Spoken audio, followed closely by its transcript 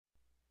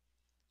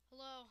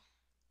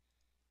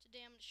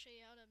Today I'm going to show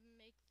you how to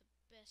make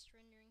the best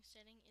rendering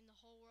setting in the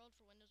whole world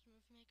for Windows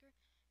Movie Maker.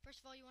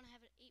 First of all, you want to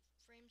have an 8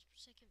 frames per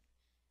second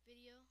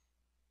video.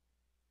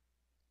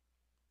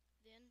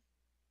 Then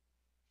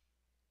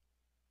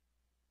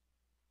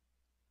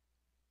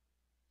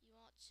you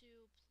want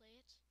to play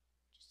it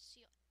just to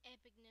see how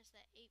epicness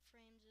that 8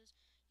 frames is.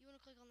 You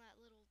want to click on that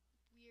little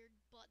weird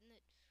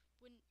button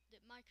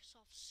that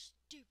Microsoft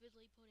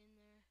stupidly put in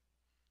there.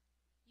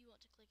 You want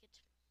to click it.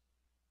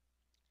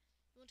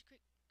 You want to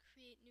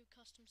create new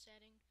custom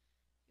setting.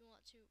 You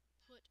want to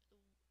put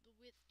the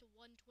width to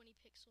 120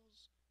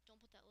 pixels.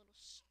 Don't put that little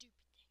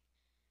stupid thing.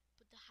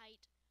 Put the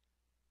height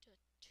to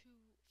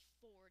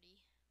 240.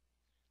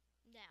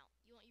 Now,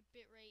 you want your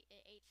bitrate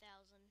at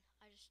 8,000.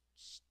 I just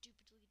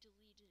stupidly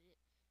deleted it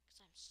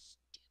because I'm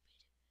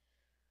stupid.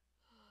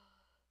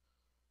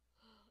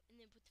 And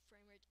then put the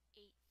frame rate to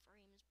 8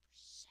 frames per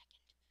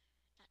second.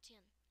 Not 10,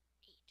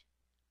 8.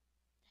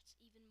 That's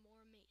even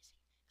more amazing.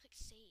 Click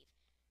save.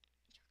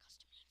 Enter a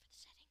custom name for the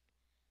setting.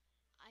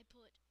 I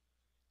put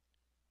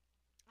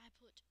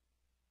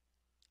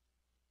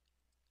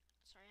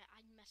sorry,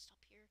 I messed up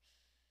here.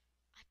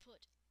 I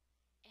put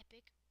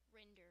epic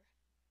render.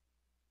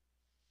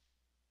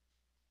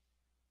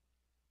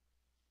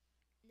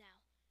 Now,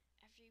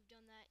 after you've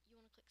done that,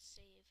 you want to click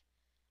save.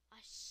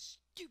 I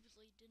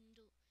stupidly didn't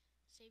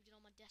saved it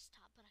on my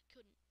desktop, but I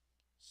couldn't.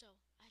 So,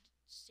 I had to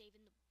save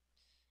in the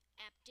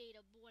app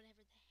data, whatever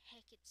the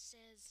heck it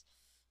says.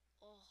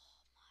 Oh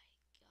my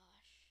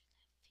gosh,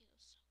 that feels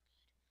so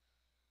good.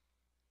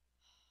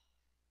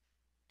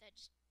 That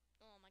just,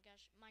 oh my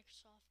gosh,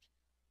 Microsoft,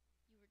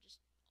 you were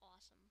just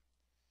awesome.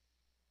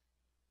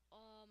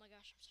 Oh my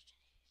gosh, I'm such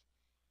an idiot.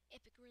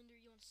 Epic render,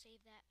 you want to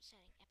save that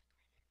setting, epic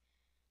render.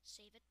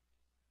 Save it.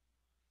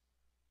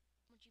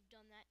 Once you've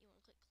done that, you want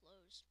to click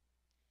close.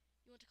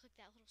 You want to click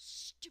that little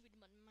stupid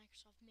button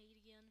Microsoft made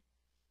again.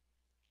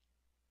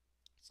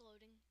 It's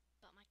loading,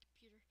 but my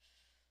computer.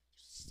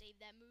 Just save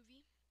that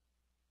movie.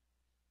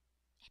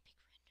 Epic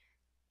render.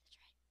 That's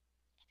right.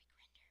 Epic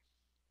render.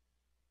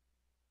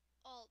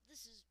 Oh,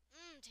 this is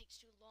takes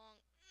too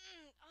long.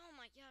 Oh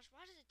my gosh,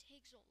 why does it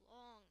take so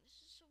long? This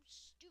is so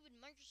stupid.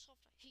 Microsoft,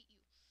 I hate you.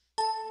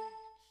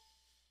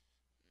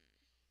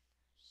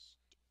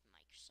 Stupid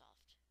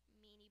Microsoft.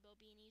 Meanie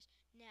bobeanies.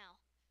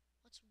 Now,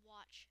 let's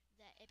watch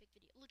that epic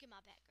video. Look at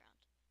my background.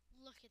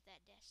 Look at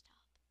that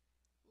desktop.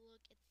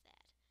 Look at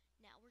that.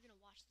 Now, we're going to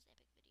watch this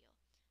epic video.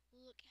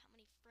 Look how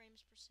many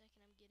frames per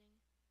second I'm getting.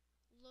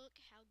 Look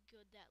how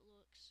good that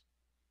looks.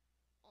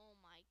 Oh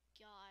my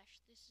gosh,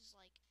 this is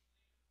like,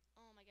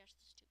 oh my gosh,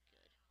 this is too good.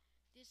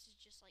 This is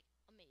just like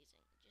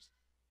amazing. Just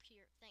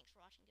pure. Thanks for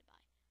watching.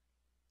 Goodbye.